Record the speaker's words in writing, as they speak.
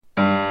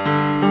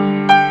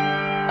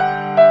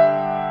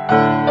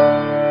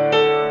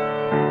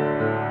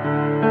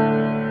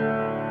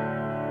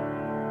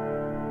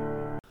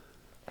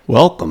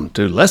Welcome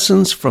to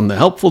Lessons from the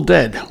Helpful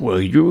Dead, where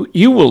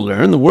you will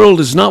learn the world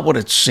is not what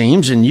it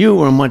seems and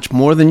you are much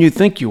more than you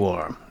think you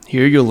are.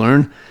 Here you'll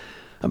learn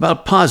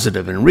about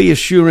positive and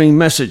reassuring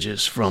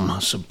messages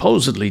from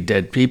supposedly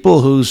dead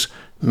people whose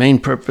main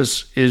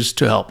purpose is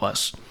to help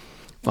us.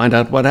 Find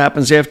out what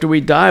happens after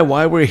we die,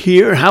 why we're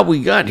here, how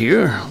we got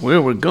here,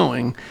 where we're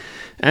going,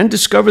 and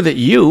discover that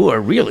you are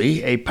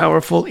really a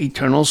powerful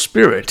eternal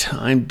spirit.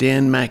 I'm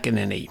Dan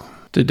McEnany.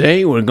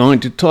 Today we're going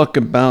to talk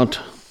about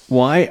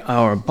why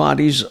our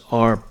bodies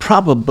are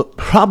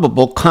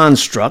probable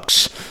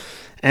constructs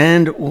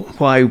and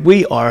why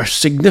we are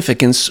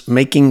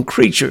significance-making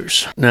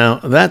creatures. Now,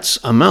 that's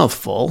a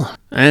mouthful,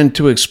 and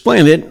to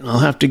explain it, I'll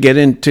have to get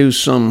into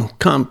some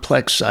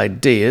complex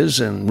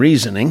ideas and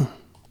reasoning.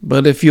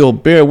 But if you'll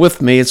bear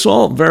with me, it's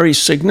all very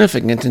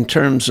significant in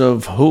terms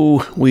of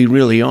who we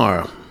really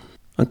are.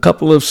 A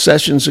couple of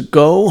sessions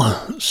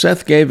ago,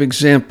 Seth gave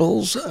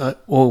examples,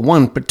 or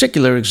one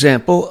particular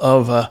example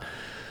of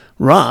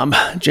Rob,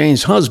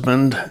 Jane's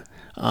husband,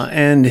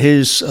 and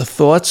his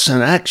thoughts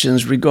and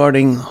actions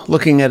regarding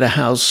looking at a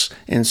house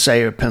in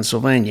Sayre,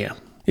 Pennsylvania.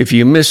 If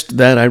you missed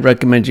that, I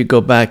recommend you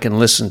go back and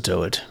listen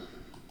to it.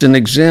 It's an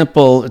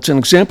example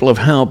of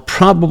how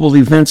probable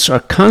events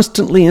are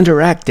constantly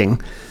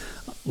interacting,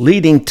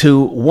 leading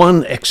to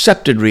one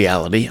accepted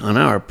reality on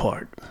our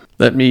part.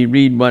 Let me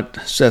read what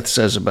Seth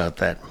says about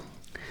that.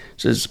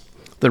 It says,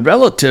 the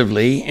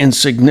relatively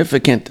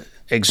insignificant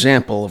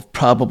example of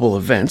probable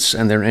events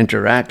and their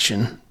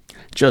interaction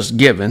just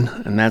given,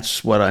 and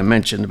that's what I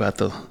mentioned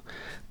about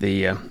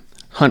the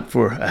hunt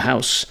for a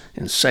house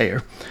in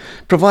Sayre,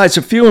 provides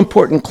a few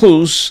important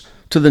clues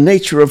to the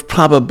nature of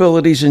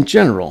probabilities in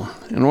general.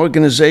 An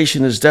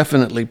organization is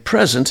definitely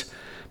present,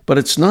 but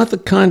it's not the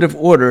kind of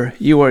order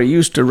you are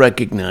used to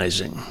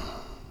recognizing.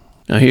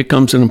 Now here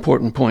comes an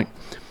important point.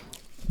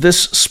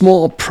 This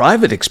small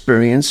private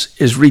experience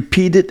is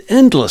repeated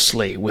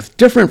endlessly with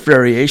different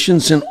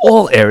variations in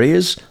all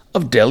areas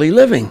of daily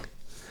living.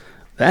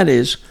 That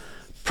is,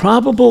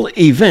 probable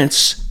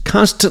events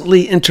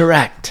constantly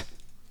interact.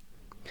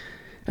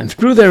 And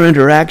through their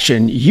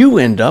interaction, you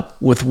end up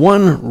with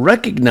one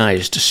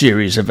recognized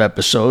series of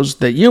episodes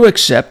that you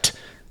accept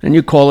and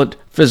you call it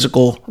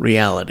physical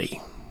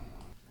reality.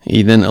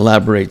 He then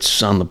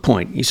elaborates on the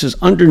point. He says,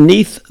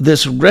 underneath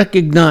this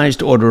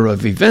recognized order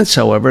of events,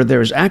 however, there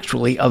is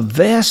actually a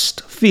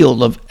vast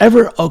field of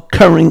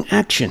ever-occurring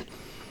action.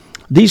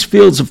 These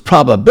fields of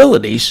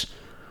probabilities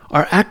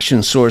are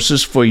action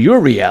sources for your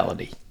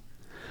reality.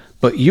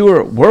 But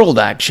your world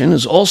action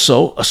is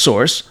also a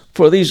source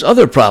for these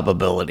other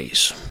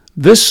probabilities.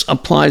 This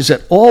applies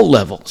at all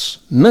levels,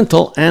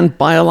 mental and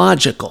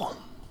biological.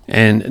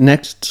 And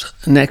next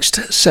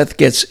Seth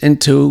gets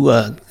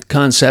into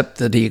concept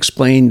that he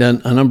explained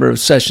a number of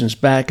sessions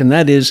back, and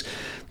that is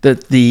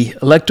that the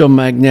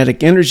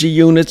electromagnetic energy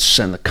units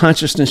and the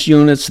consciousness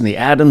units and the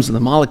atoms and the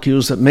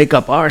molecules that make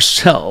up our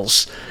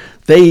cells,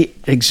 they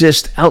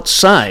exist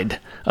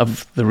outside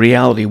of the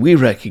reality we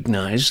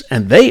recognize,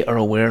 and they are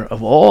aware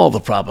of all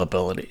the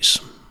probabilities.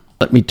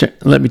 Let me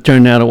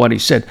turn now to what he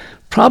said.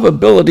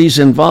 Probabilities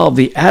involve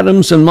the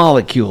atoms and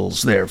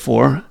molecules,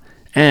 therefore,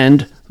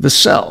 and the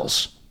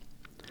cells.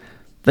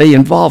 They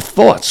involve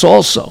thoughts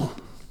also.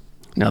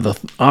 Now,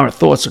 our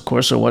thoughts, of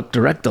course, are what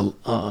directs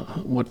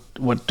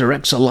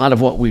a lot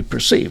of what we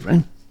perceive,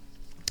 right?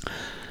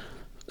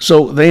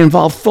 So they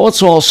involve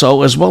thoughts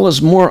also, as well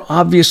as more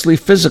obviously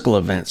physical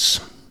events.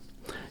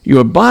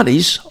 Your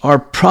bodies are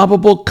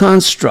probable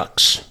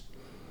constructs,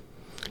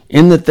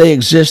 in that they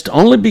exist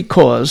only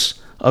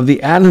because of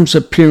the atom's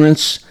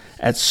appearance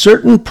at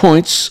certain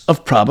points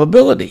of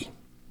probability.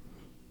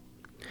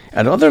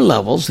 At other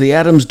levels, the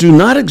atoms do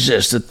not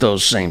exist at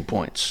those same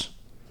points,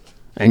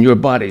 and your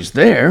bodies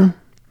there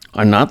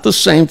are not the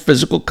same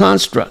physical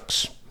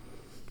constructs.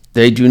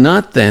 They do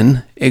not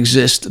then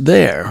exist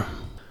there.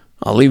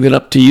 I'll leave it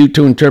up to you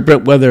to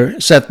interpret whether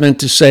Seth meant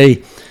to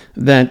say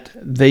that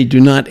they do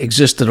not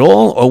exist at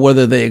all or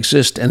whether they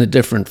exist in a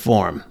different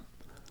form.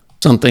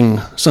 Something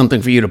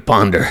for you to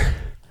ponder.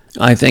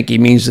 I think he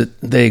means that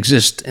they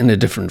exist in a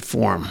different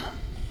form,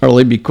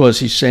 partly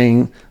because he's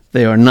saying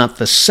they are not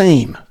the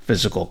same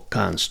physical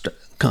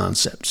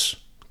constructs.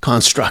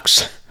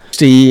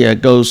 He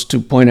goes to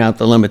point out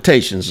the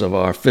limitations of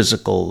our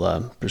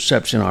physical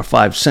perception, our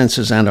five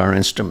senses, and our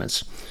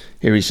instruments.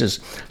 Here he says,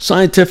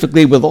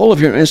 scientifically, with all of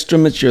your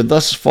instruments, you're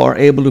thus far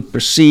able to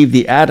perceive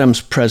the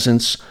atom's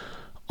presence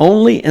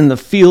only in the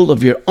field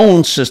of your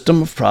own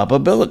system of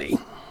probability.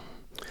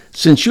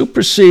 Since you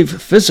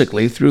perceive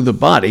physically through the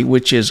body,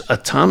 which is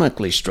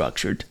atomically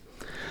structured,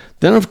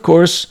 then, of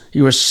course,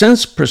 your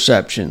sense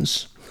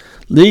perceptions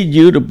lead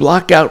you to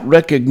block out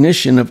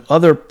recognition of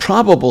other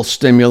probable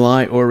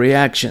stimuli or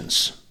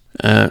reactions.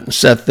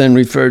 Seth then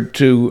referred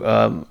to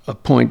a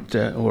point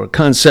or a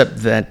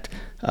concept that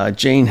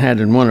Jane had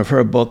in one of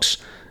her books,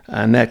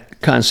 and that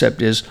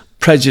concept is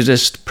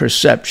prejudiced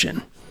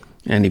perception.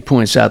 And he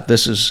points out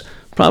this is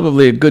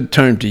probably a good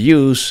term to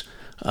use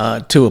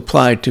to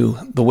apply to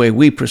the way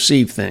we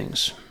perceive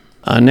things.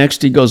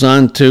 Next, he goes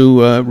on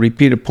to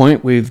repeat a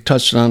point we've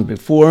touched on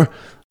before,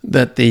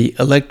 that the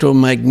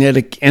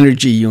electromagnetic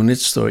energy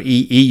units, or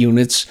EE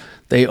units,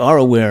 they are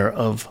aware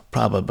of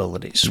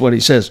probabilities. This is what he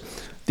says.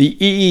 The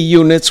EE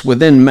units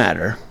within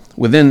matter,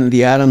 within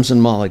the atoms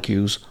and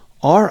molecules,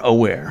 are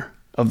aware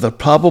of the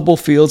probable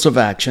fields of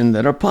action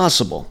that are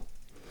possible,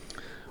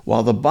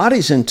 while the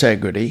body's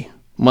integrity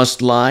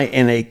must lie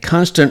in a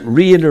constant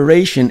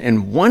reiteration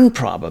in one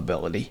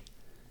probability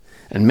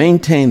and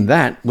maintain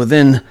that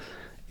within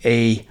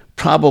a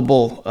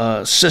probable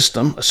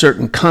system, a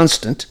certain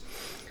constant.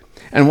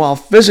 And while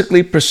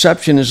physically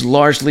perception is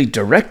largely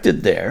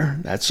directed there,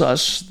 that's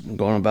us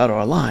going about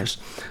our lives,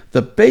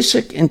 the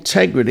basic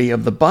integrity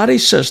of the body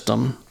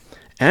system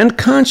and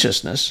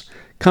consciousness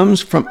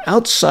comes from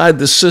outside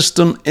the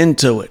system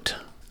into it.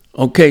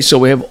 Okay, so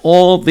we have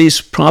all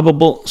these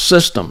probable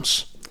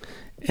systems.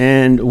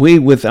 And we,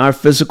 with our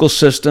physical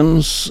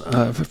systems,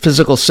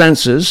 physical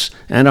senses,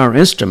 and our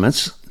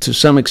instruments, to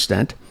some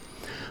extent,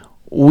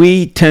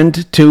 we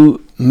tend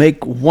to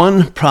make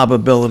one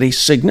probability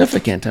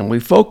significant, and we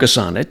focus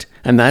on it,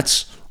 and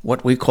that's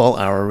what we call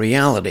our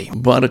reality.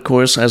 But, of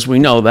course, as we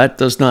know, that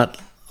does not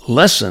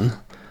lessen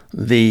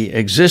the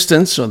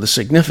existence or the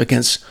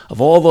significance of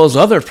all those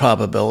other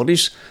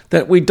probabilities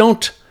that we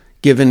don't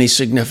give any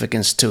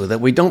significance to,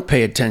 that we don't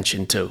pay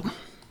attention to.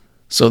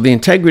 So the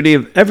integrity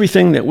of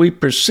everything that we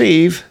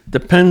perceive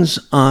depends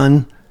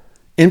on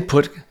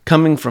input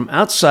coming from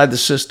outside the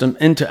system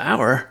into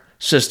our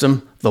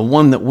system, the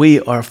one that we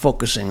are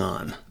focusing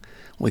on.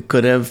 We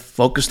could have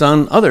focused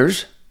on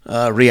others,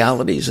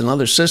 realities and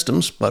other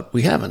systems, but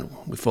we haven't.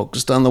 We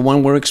focused on the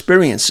one we're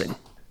experiencing.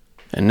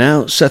 And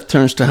now Seth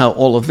turns to how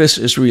all of this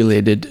is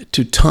related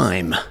to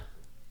time.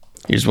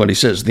 Here's what he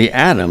says. The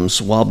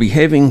atoms, while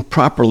behaving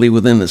properly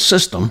within the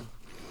system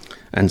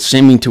and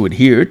seeming to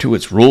adhere to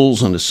its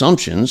rules and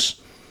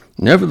assumptions,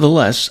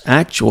 nevertheless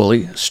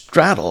actually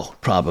straddle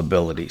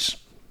probabilities.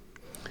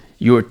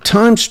 Your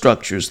time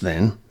structures,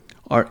 then,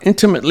 are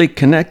intimately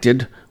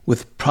connected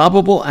with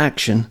probable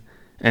action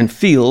and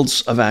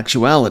fields of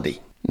actuality.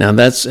 Now,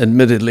 that's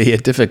admittedly a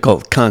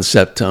difficult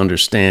concept to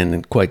understand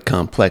and quite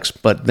complex,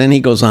 but then he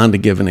goes on to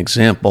give an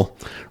example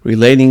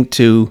relating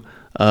to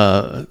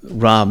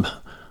Rob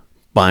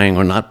buying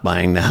or not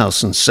buying the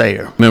house in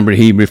Sayre. Remember,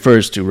 he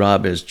refers to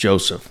Rob as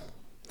Joseph.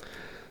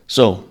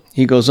 So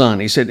he goes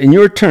on. He said, in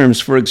your terms,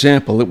 for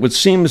example, it would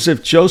seem as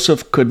if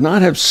Joseph could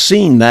not have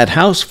seen that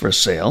house for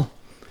sale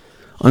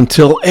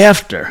until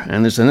after,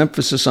 and there's an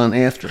emphasis on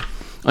after,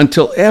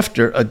 until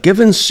after a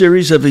given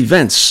series of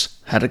events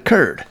had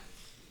occurred.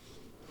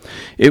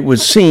 It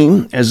would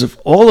seem as if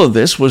all of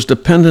this was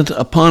dependent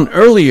upon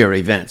earlier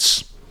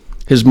events.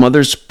 His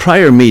mother's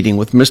prior meeting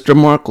with Mr.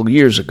 Markle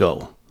years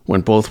ago,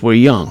 when both were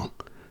young,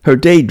 her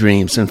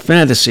daydreams and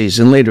fantasies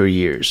in later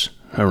years,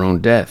 her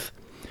own death,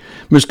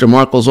 Mr.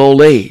 Markle's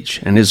old age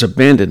and his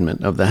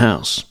abandonment of the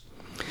house.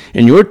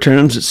 In your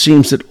terms, it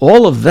seems that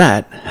all of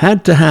that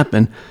had to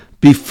happen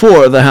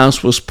before the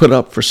house was put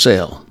up for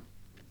sale.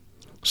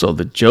 So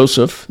that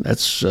Joseph,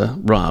 that's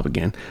Rob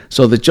again,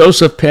 so that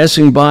Joseph,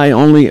 passing by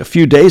only a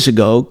few days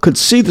ago, could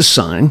see the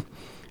sign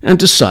and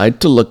decide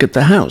to look at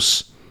the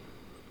house.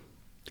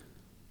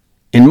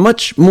 In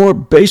much more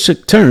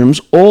basic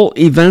terms, all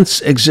events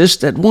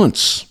exist at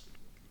once,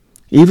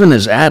 even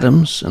as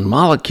atoms and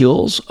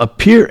molecules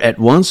appear at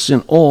once in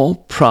all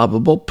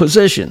probable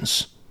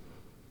positions.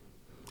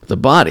 The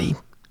body,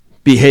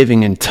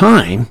 behaving in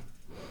time,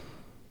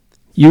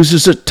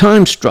 uses a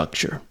time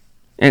structure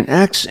and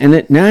acts in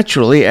it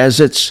naturally as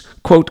its,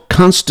 quote,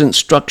 constant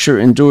structure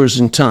endures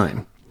in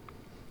time.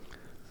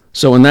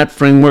 So in that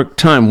framework,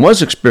 time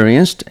was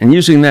experienced, and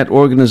using that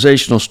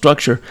organizational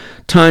structure,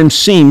 time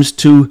seems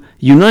to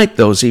unite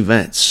those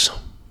events.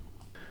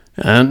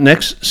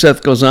 Next,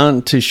 Seth goes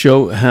on to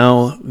show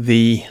how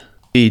the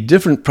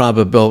different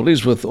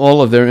probabilities with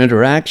all of their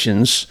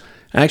interactions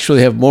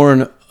actually have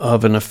more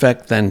of an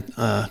effect than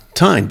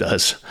time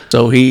does.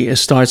 So he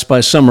starts by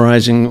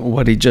summarizing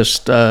what he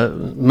just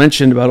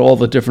mentioned about all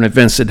the different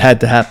events that had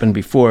to happen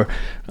before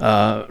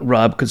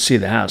Rob could see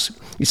the house.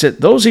 He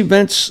said, those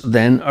events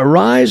then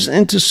arise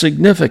into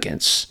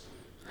significance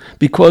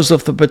because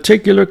of the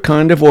particular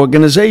kind of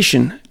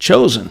organization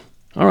chosen.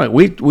 All right,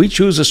 we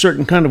choose a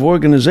certain kind of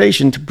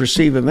organization to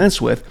perceive events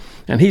with,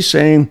 and he's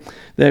saying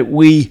that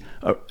we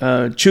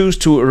choose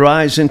to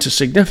arise into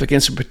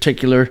significance a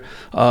particular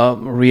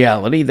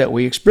reality that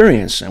we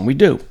experience, and we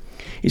do.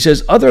 He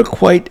says, other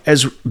quite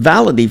as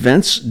valid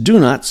events do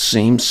not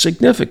seem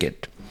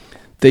significant.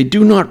 They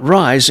do not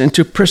rise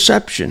into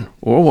perception,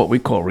 or what we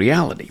call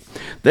reality.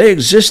 They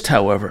exist,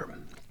 however.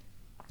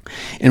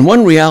 In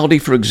one reality,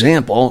 for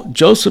example,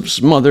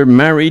 Joseph's mother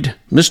married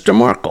Mr.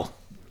 Markle.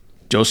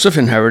 Joseph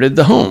inherited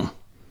the home.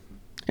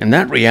 In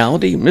that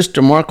reality,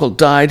 Mr. Markle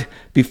died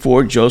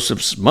before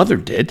Joseph's mother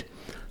did,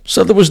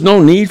 so there was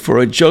no need for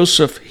a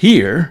Joseph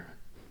here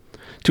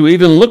to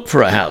even look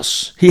for a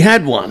house. He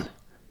had one.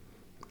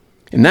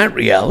 In that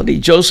reality,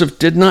 Joseph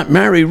did not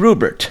marry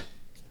Rupert.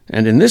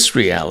 And in this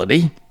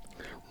reality,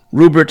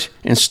 Rupert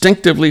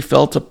instinctively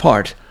felt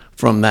apart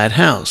from that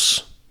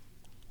house.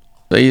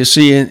 So you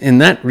see, in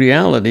that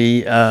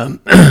reality,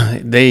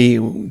 they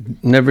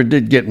never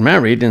did get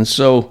married, and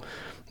so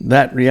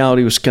that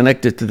reality was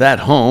connected to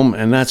that home,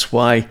 and that's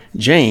why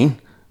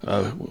Jane,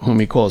 whom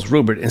he calls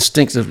Rupert,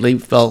 instinctively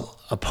fell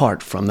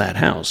apart from that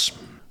house.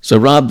 So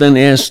Rob then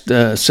asked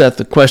Seth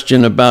the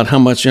question about how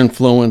much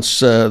influence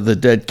the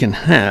dead can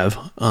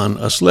have on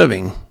us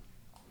living.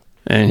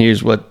 And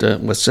here's what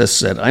Seth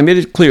said. I made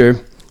it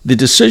clear the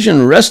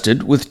decision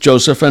rested with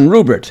Joseph and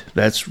Rupert.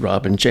 That's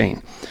Rob and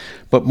Jane.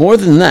 But more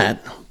than that,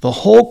 the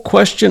whole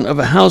question of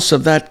a house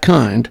of that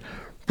kind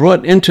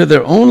brought into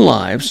their own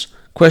lives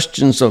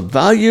questions of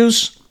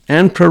values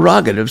and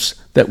prerogatives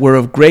that were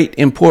of great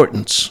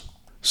importance.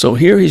 So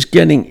here he's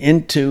getting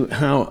into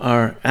how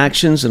our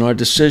actions and our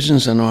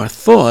decisions and our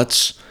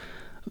thoughts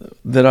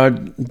that are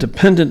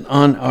dependent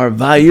on our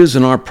values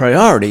and our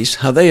priorities,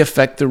 how they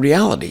affect the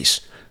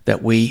realities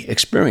that we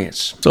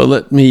experience. So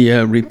let me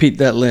repeat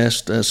that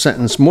last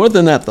sentence. More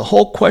than that, the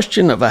whole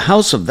question of a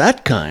house of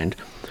that kind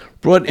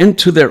brought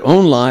into their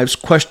own lives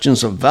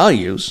questions of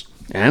values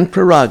and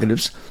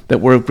prerogatives that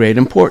were of great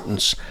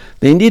importance.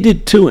 They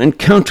needed to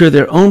encounter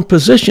their own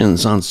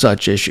positions on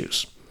such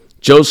issues.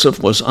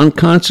 Joseph was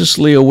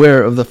unconsciously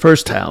aware of the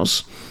first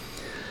house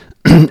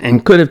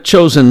and could have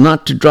chosen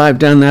not to drive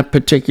down that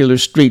particular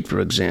street,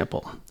 for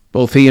example.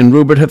 Both he and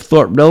Rupert have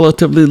thought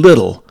relatively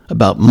little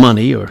about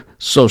money or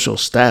social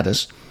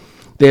status.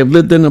 They have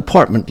lived an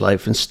apartment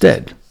life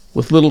instead,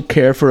 with little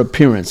care for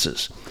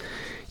appearances.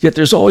 Yet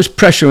there's always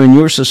pressure in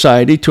your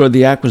society toward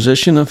the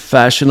acquisition of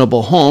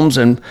fashionable homes,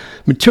 and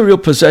material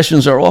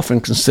possessions are often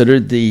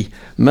considered the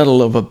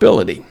medal of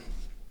ability.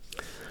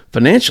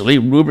 Financially,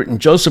 Rupert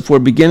and Joseph were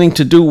beginning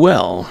to do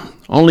well.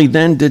 Only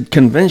then did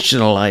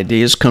conventional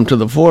ideas come to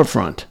the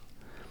forefront.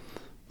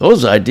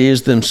 Those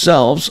ideas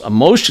themselves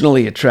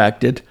emotionally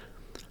attracted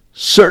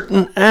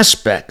certain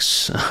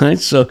aspects, right?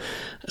 So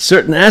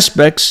certain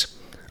aspects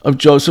of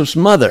Joseph's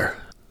mother.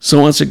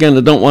 So once again,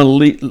 I don't want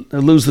to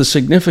lose the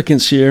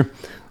significance here.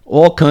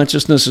 All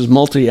consciousness is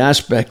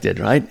multi-aspected,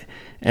 right?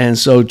 And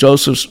so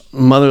Joseph's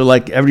mother,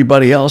 like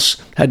everybody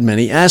else, had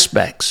many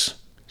aspects.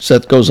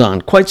 Seth goes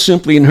on. Quite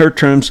simply, in her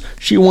terms,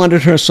 she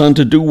wanted her son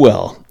to do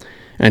well,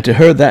 and to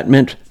her that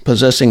meant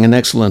possessing an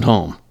excellent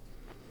home.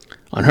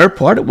 On her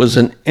part, it was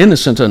an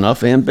innocent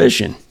enough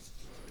ambition.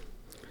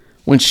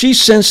 When she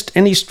sensed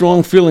any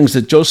strong feelings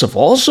that Joseph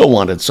also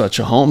wanted such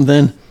a home,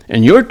 then,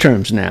 in your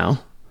terms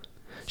now,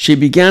 she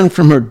began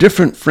from her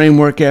different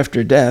framework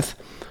after death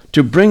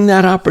to bring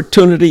that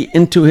opportunity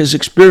into his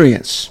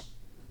experience.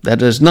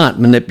 That is not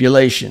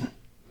manipulation.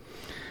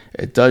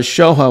 It does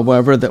show,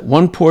 however, that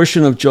one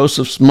portion of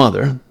Joseph's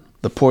mother,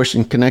 the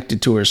portion connected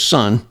to her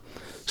son,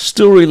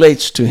 still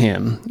relates to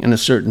him in a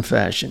certain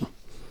fashion.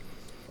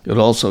 It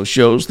also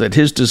shows that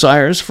his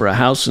desires for a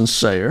house in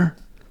Sayre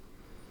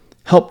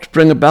helped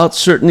bring about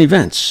certain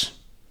events.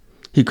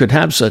 He could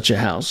have such a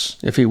house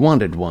if he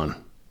wanted one.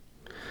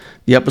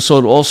 The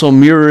episode also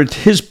mirrored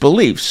his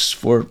beliefs,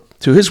 for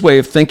to his way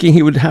of thinking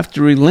he would have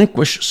to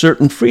relinquish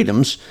certain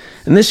freedoms,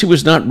 and this he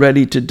was not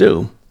ready to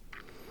do.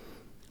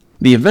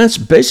 The events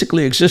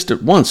basically exist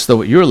at once,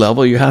 though at your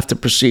level you have to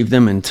perceive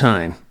them in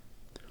time.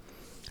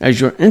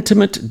 As your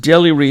intimate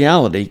daily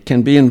reality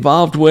can be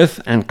involved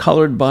with and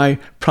colored by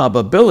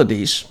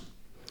probabilities,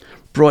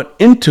 brought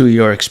into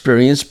your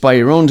experience by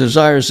your own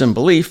desires and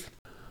belief,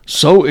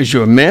 so is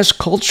your mass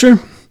culture,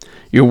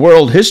 your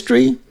world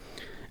history,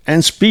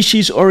 and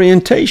species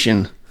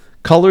orientation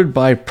colored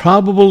by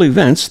probable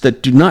events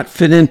that do not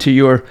fit into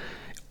your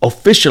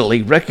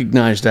officially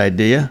recognized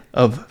idea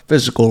of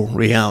physical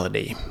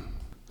reality.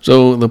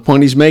 So the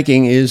point he's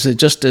making is that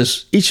just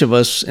as each of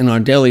us in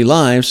our daily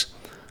lives,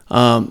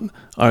 our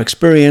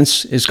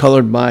experience is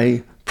colored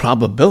by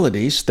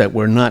probabilities that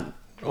we're not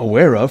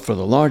aware of for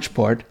the large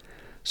part,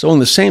 so in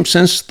the same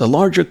sense, the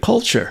larger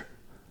culture,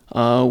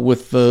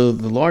 with the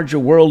larger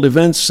world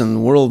events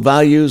and world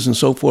values and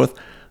so forth,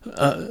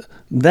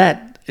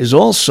 that is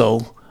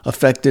also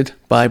affected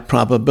by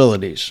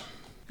probabilities.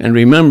 And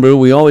remember,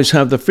 we always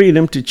have the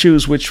freedom to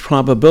choose which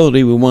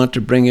probability we want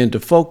to bring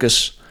into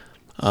focus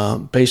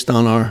based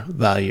on our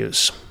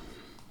values.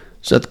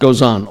 Seth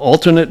goes on.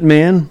 Alternate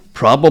man,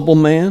 probable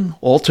man,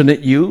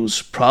 alternate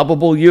use,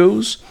 probable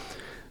use.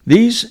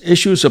 These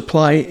issues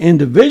apply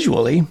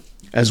individually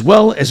as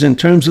well as in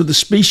terms of the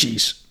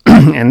species,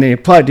 and they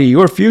apply to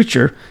your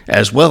future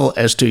as well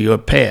as to your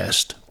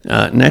past.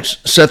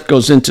 Next, Seth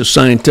goes into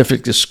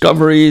scientific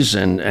discoveries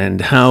and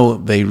how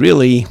they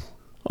really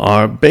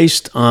are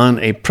based on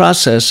a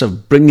process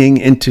of bringing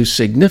into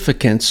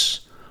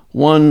significance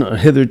one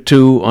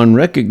hitherto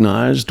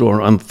unrecognized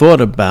or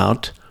unthought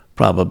about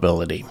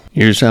probability.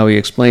 Here's how he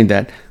explained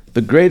that.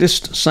 The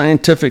greatest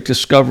scientific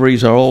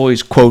discoveries are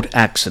always, quote,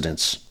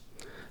 accidents.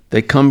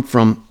 They come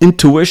from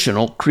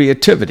intuitional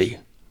creativity,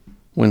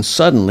 when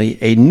suddenly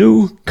a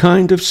new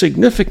kind of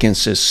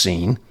significance is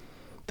seen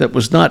that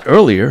was not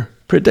earlier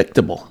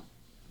predictable.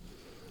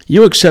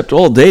 You accept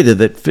all data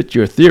that fit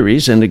your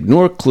theories and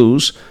ignore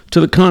clues to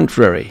the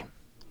contrary.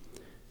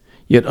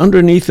 Yet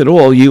underneath it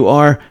all, you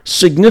are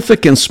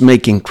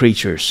significance-making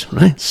creatures,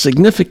 right?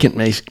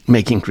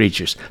 Significant-making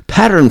creatures,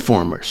 pattern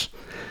formers,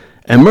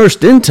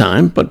 immersed in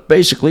time, but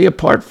basically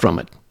apart from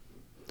it.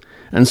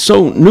 And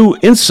so new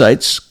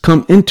insights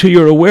come into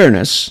your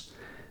awareness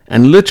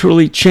and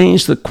literally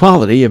change the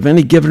quality of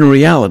any given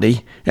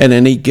reality at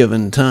any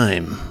given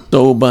time.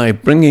 So by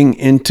bringing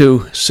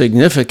into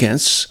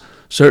significance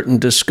certain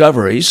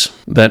discoveries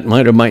that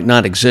might or might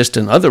not exist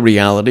in other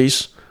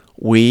realities,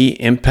 we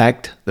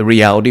impact the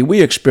reality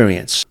we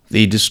experience.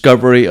 The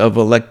discovery of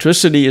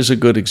electricity is a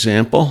good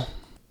example.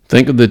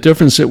 Think of the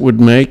difference it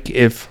would make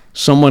if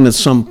someone at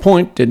some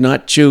point did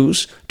not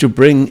choose to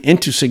bring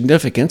into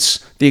significance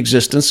the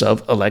existence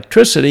of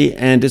electricity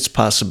and its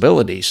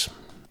possibilities.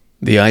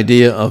 The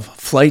idea of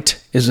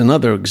flight is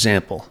another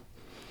example.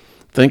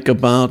 Think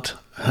about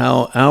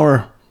how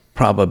our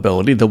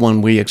probability, the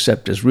one we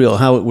accept as real,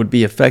 how it would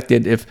be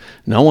affected if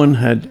no one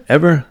had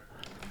ever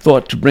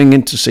thought to bring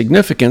into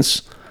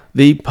significance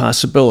the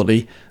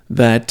possibility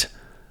that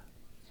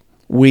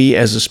we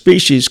as a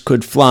species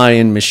could fly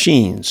in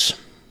machines.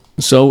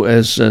 So,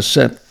 as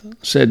Seth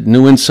said,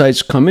 new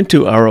insights come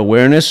into our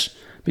awareness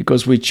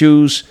because we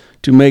choose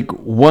to make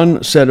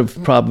one set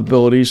of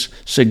probabilities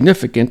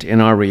significant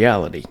in our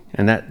reality.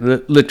 And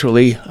that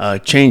literally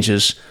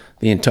changes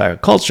the entire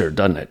culture,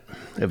 doesn't it,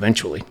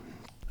 eventually?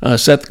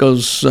 Seth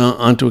goes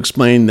on to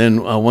explain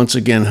then once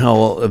again how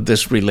all of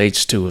this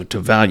relates to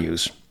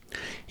values.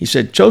 He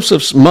said,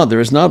 Joseph's mother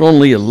is not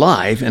only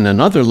alive in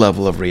another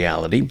level of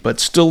reality, but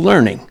still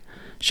learning.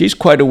 She's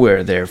quite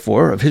aware,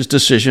 therefore, of his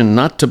decision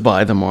not to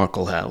buy the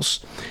Markle house.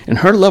 In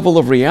her level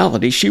of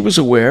reality, she was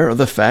aware of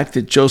the fact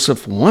that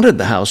Joseph wanted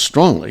the house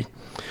strongly,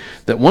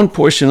 that one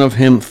portion of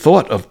him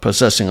thought of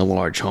possessing a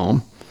large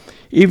home,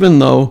 even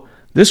though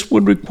this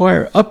would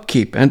require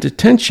upkeep and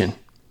attention,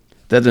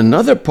 that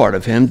another part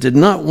of him did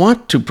not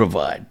want to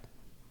provide,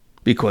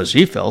 because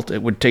he felt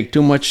it would take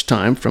too much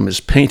time from his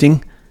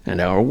painting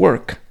and our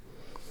work.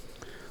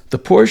 The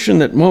portion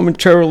that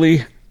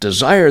momentarily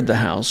desired the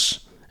house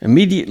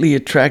immediately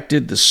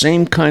attracted the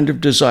same kind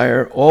of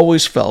desire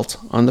always felt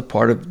on the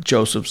part of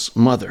Joseph's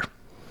mother.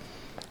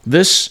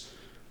 This,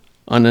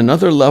 on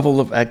another level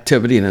of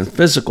activity than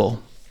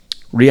physical,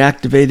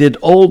 reactivated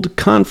old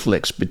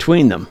conflicts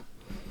between them.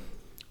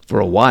 For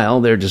a while,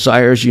 their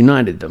desires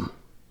united them.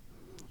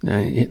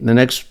 Now, the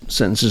next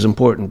sentence is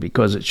important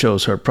because it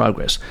shows her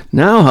progress.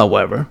 Now,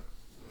 however,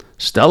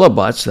 Stella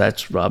Butts,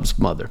 that's Rob's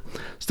mother,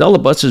 Stella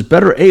Butts is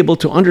better able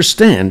to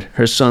understand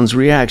her son's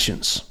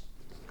reactions.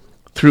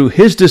 Through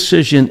his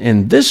decision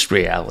in this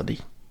reality,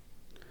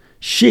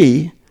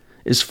 she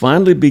is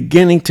finally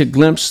beginning to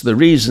glimpse the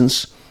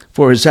reasons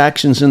for his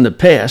actions in the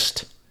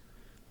past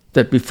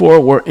that before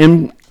were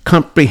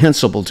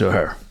incomprehensible to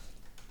her.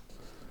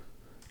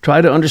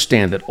 Try to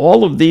understand that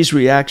all of these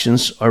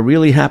reactions are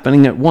really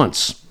happening at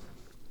once.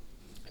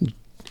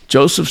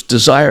 Joseph's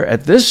desire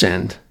at this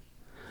end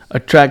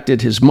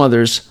attracted his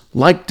mother's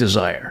like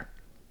desire.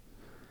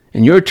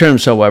 In your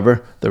terms,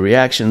 however, the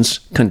reactions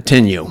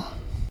continue.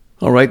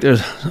 All right, there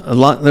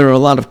are a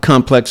lot of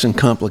complex and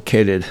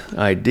complicated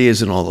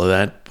ideas and all of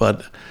that,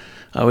 but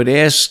I would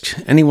ask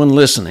anyone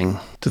listening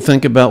to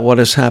think about what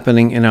is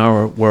happening in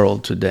our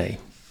world today.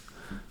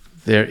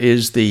 There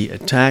is the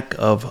attack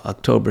of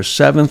October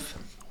 7th,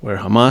 where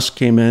Hamas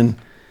came in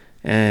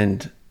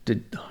and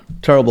did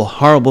terrible,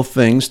 horrible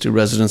things to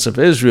residents of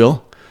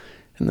Israel,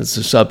 and there's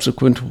the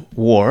subsequent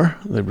war,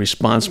 the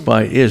response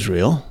by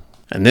Israel.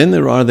 And then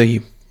there are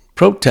the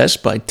protests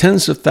by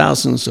tens of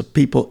thousands of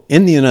people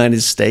in the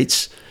United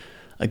States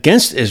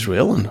against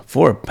Israel and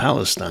for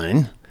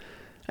Palestine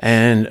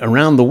and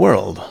around the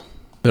world.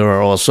 There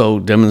are also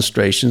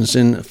demonstrations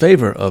in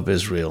favor of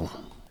Israel.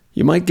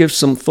 You might give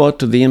some thought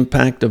to the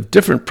impact of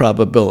different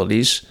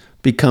probabilities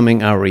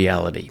becoming our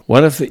reality.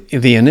 What if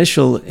the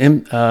initial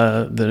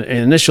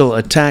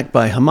attack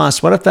by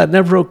Hamas, what if that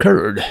never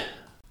occurred?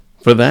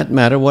 For that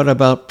matter, what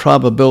about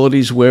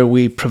probabilities where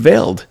we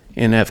prevailed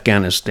in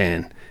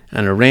Afghanistan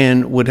and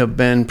Iran would have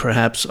been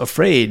perhaps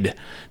afraid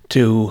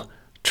to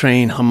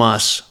train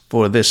Hamas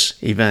for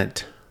this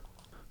event?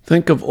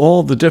 Think of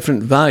all the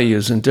different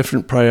values and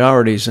different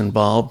priorities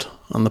involved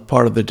on the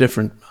part of the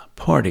different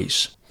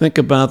parties. Think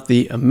about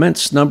the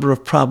immense number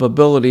of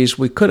probabilities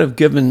we could have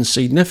given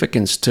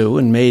significance to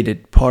and made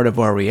it part of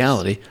our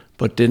reality,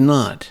 but did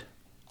not.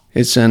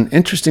 It's an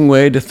interesting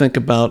way to think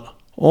about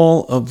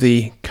all of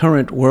the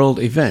current world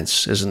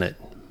events, isn't it?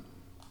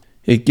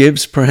 It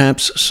gives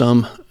perhaps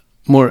some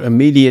more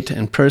immediate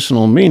and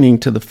personal meaning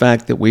to the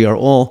fact that we are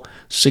all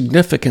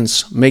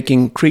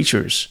significance-making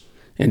creatures,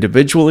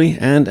 individually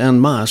and en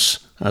masse,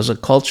 as a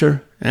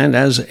culture and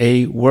as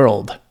a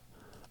world.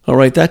 All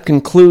right, that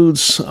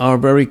concludes our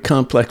very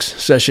complex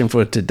session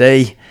for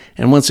today.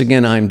 And once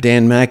again, I'm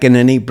Dan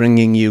McEnany,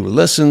 bringing you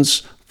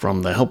lessons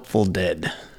from the Helpful Dead.